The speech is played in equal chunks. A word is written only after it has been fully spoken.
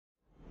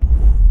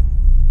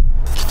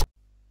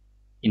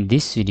In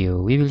this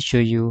video, we will show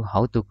you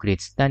how to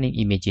create stunning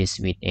images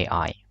with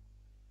AI.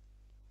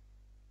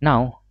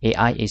 Now,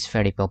 AI is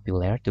very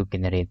popular to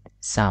generate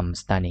some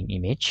stunning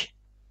image.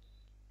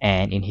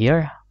 And in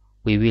here,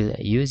 we will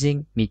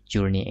using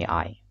Midjourney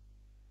AI.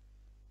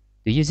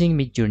 To using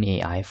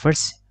Midjourney AI,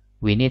 first,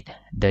 we need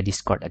the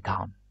Discord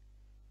account.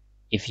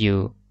 If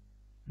you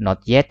not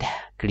yet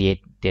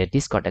create the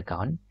Discord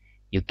account,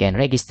 you can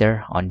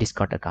register on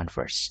Discord account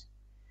first.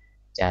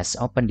 Just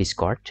open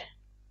Discord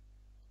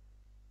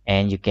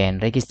and you can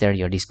register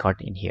your Discord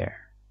in here.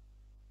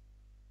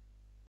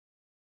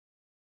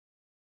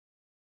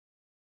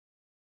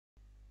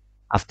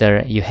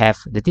 After you have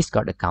the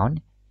Discord account,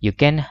 you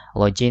can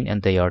log in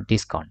into your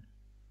Discord.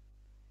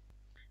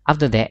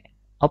 After that,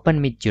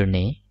 open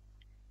Midjourney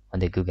on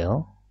the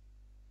Google,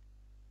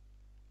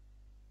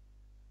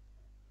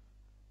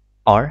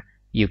 or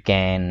you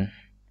can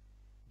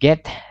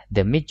get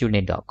the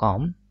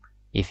midjourney.com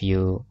if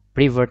you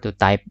prefer to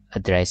type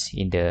address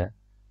in the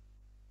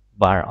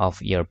bar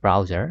of your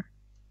browser.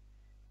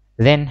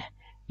 Then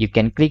you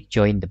can click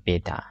join the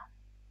beta.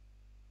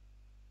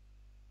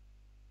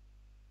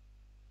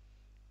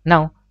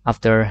 Now,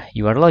 after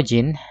you are logged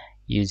in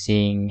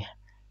using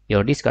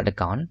your Discord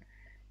account,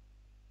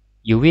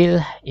 you will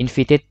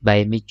invited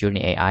by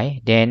Midjourney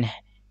AI. Then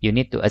you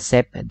need to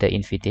accept the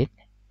invited,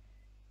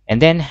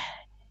 and then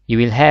you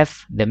will have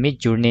the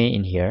Midjourney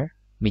in here,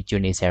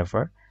 Midjourney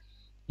server.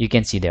 You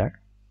can see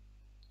there,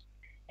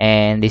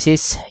 and this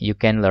is you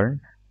can learn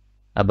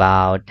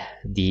about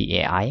the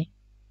AI.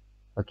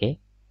 Okay,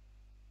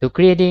 to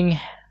creating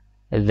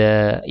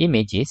the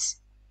images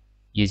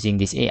using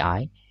this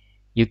AI,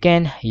 you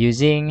can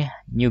using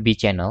newbie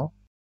channel.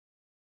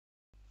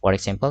 For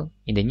example,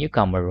 in the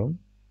newcomer room,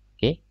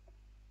 okay,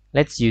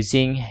 let's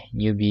using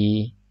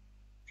newbie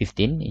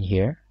 15 in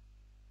here.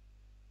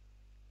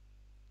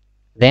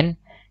 Then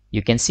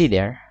you can see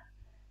there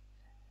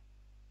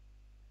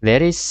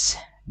is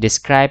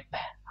describe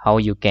how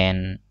you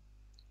can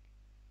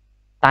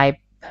type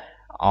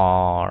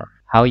or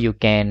how you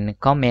can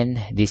comment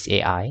this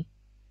AI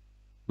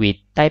with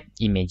type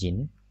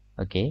imagine.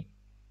 Okay,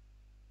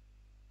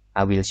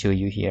 I will show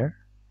you here.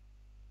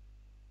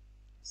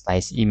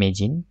 Slice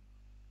imagine.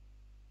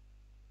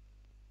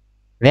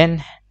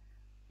 Then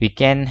we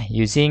can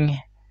using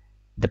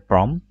the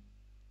prompt.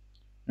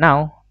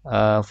 Now,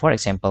 for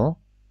example,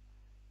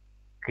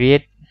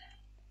 create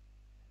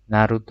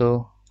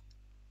Naruto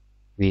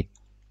with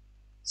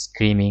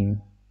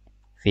screaming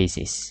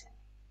faces.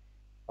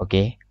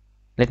 Okay,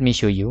 let me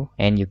show you,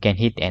 and you can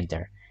hit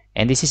enter,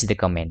 and this is the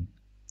comment.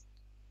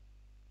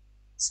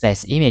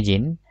 Slash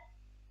imagine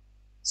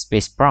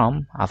space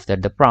prompt. After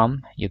the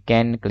prompt, you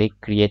can click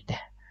create,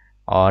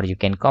 or you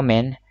can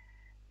comment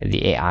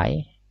the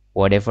AI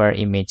whatever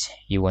image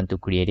you want to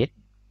create it,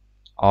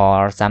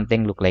 or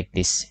something look like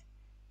this.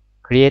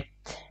 Create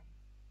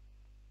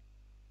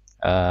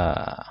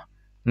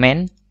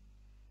man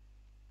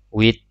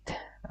with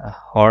a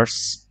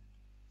horse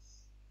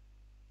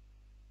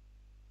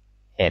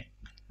head,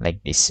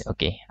 like this.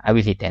 Okay, I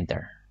will hit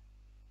enter.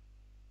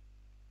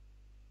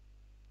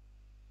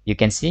 You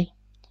can see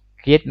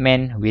create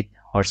man with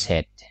horse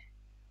head,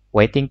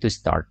 waiting to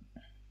start.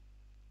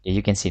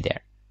 You can see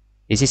there,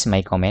 this is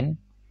my comment,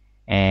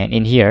 and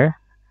in here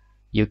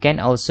you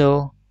can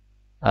also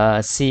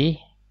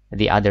see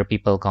the other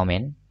people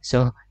comment.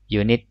 So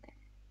you need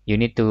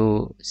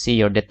to see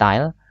your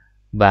detail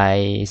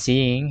by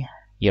seeing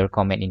your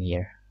comment in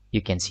here.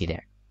 You can see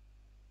there.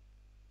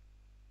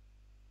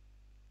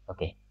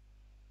 Okay,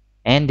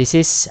 and this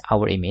is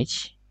our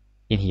image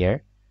in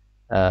here.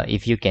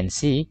 If you can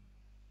see,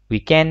 we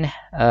can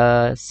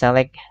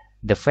select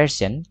the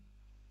version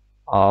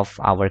of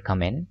our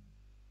comment.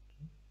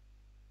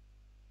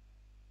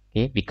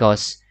 Okay,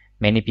 because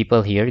many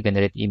people here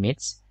generate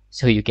image,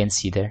 so you can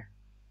see there.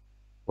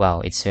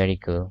 Wow, it's very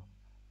cool.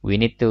 We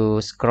need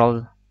to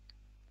scroll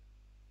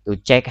to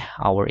check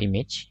our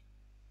image.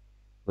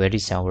 Where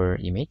is our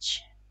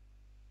image?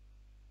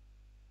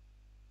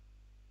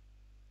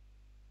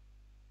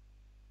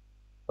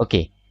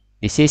 Okay,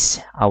 this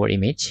is our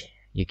image.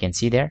 You can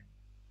see there,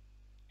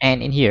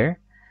 and in here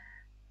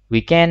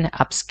we can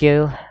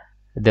upscale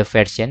the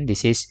version.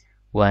 This is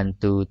 1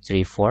 2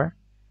 3 4.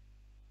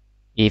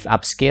 If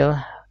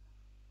upscale,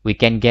 we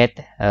can get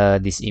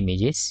these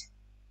images,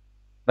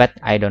 but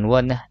I don't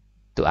want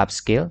to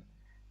upscale,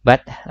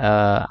 but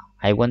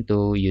I want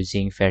to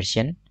using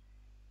version.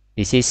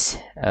 This is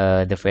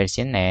the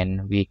version,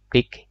 and we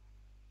click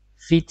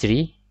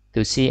V3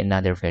 to see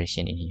another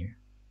version in here.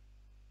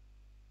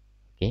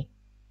 Okay,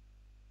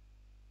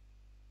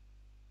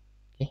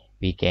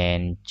 we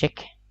can check.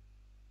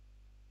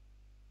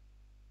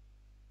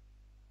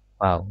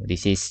 Wow,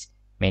 this is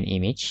main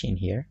image in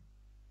here.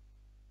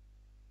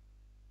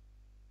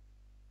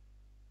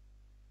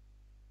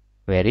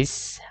 Where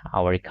is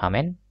our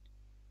comment?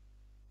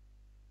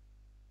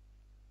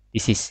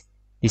 This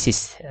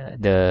is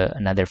the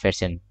another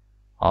version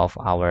of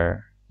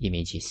our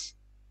images.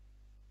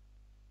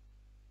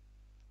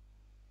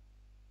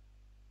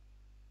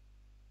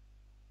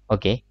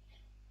 Okay,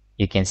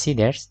 You can see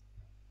there's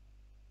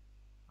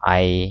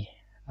I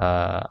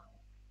uh,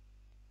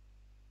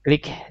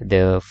 click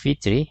the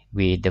tree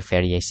with the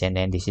variation,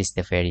 and this is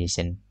the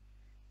variation.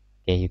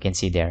 Okay, you can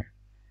see there.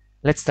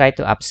 Let's try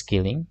to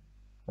upscaling.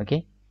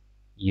 Okay,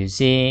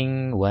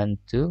 using 1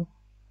 2.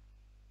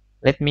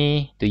 Let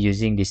me to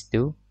using this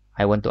 2.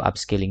 I want to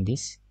upscaling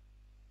this,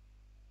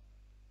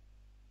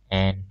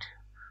 and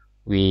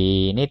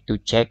we need to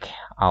check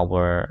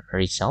our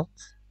result.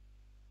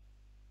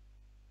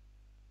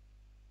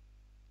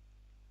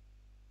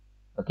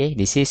 Okay,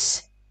 this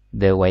is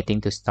the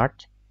waiting to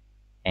start,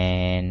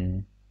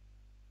 and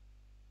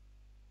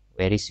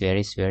where is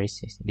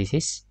this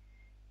is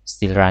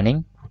still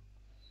running,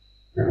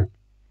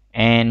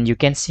 and you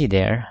can see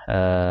there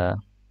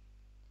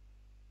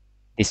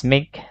this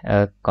make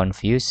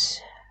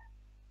confuse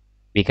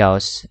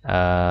because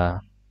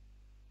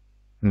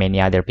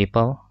many other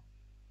people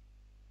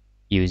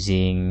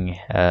using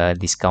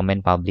this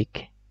comment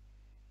public.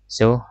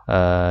 So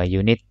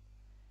you need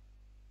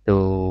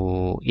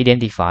to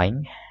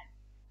identifying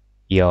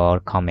your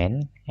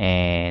comment,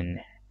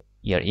 and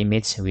your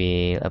image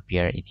will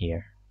appear in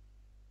here.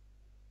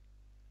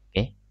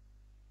 Okay,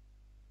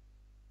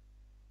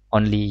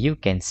 only you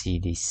can see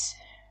this,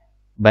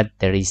 but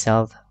the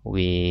result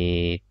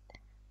with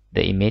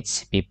the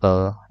image,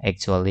 people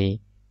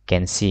actually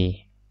can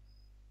see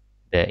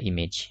the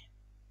image.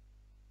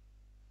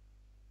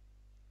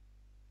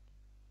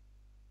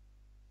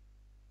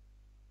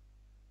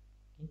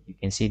 You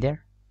can see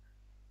there,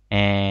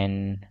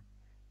 and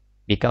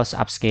because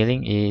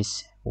upscaling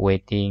is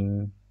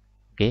waiting.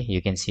 Okay,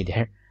 you can see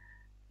there.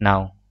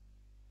 Now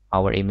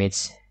our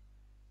image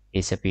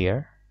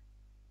disappear.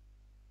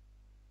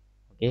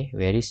 Okay,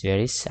 where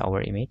is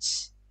our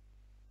image?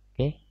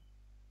 Okay,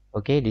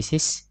 okay, this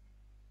is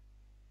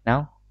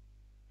now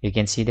you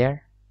can see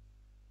there.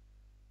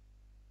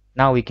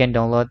 Now we can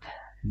download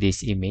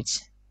this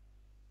image,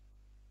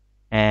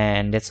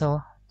 and that's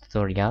all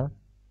tutorial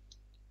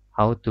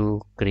how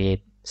to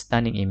create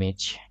stunning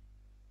image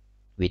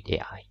with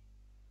AI,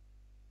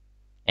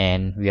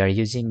 and we are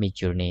using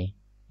Midjourney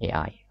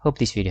AI. Hope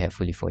this video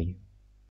helpful for you.